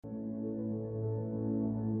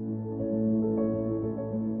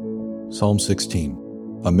Psalm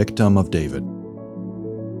 16, a Miktam of David.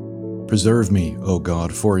 Preserve me, O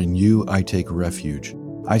God, for in you I take refuge.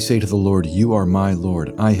 I say to the Lord, you are my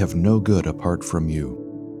Lord. I have no good apart from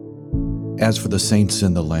you. As for the saints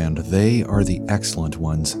in the land, they are the excellent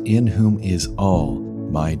ones, in whom is all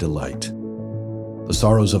my delight. The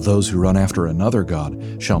sorrows of those who run after another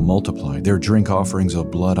god shall multiply. Their drink offerings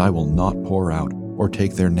of blood I will not pour out, or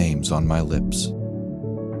take their names on my lips.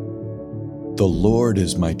 The Lord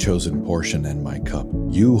is my chosen portion and my cup.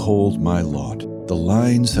 You hold my lot. The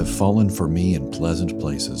lines have fallen for me in pleasant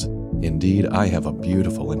places. Indeed, I have a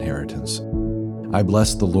beautiful inheritance. I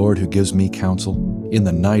bless the Lord who gives me counsel. In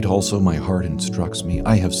the night also my heart instructs me.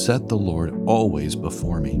 I have set the Lord always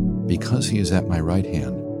before me. Because he is at my right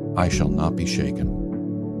hand, I shall not be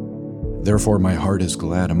shaken. Therefore my heart is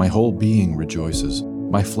glad, and my whole being rejoices.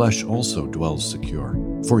 My flesh also dwells secure.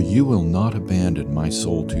 For you will not abandon my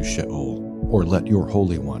soul to Sheol, or let your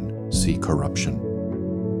Holy One see corruption.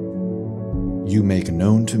 You make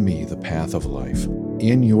known to me the path of life.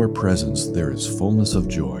 In your presence there is fullness of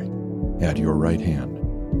joy. At your right hand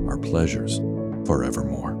are pleasures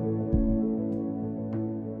forevermore.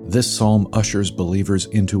 This psalm ushers believers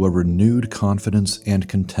into a renewed confidence and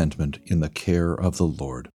contentment in the care of the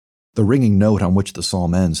Lord. The ringing note on which the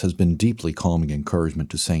psalm ends has been deeply calming encouragement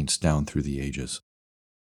to saints down through the ages.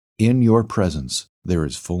 In your presence there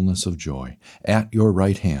is fullness of joy. At your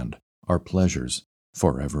right hand are pleasures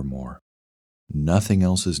forevermore. Nothing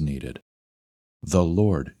else is needed. The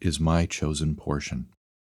Lord is my chosen portion.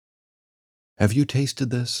 Have you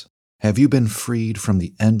tasted this? Have you been freed from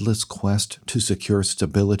the endless quest to secure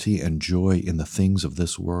stability and joy in the things of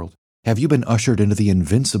this world? Have you been ushered into the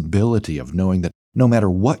invincibility of knowing that no matter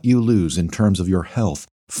what you lose in terms of your health,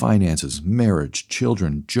 finances, marriage,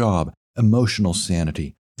 children, job, emotional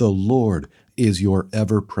sanity, the Lord is your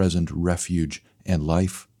ever-present refuge and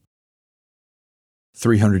life?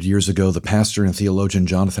 300 years ago, the pastor and theologian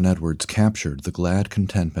Jonathan Edwards captured the glad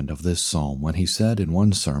contentment of this psalm when he said in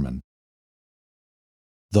one sermon,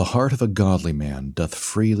 "The heart of a godly man doth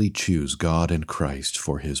freely choose God and Christ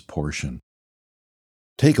for his portion."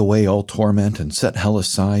 Take away all torment and set hell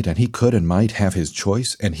aside, and he could and might have his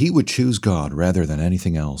choice, and he would choose God rather than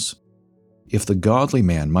anything else. If the godly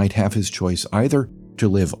man might have his choice either to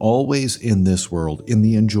live always in this world in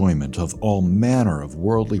the enjoyment of all manner of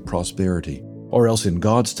worldly prosperity, or else in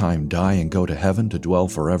God's time die and go to heaven to dwell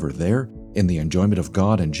forever there in the enjoyment of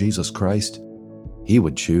God and Jesus Christ, he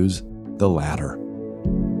would choose the latter.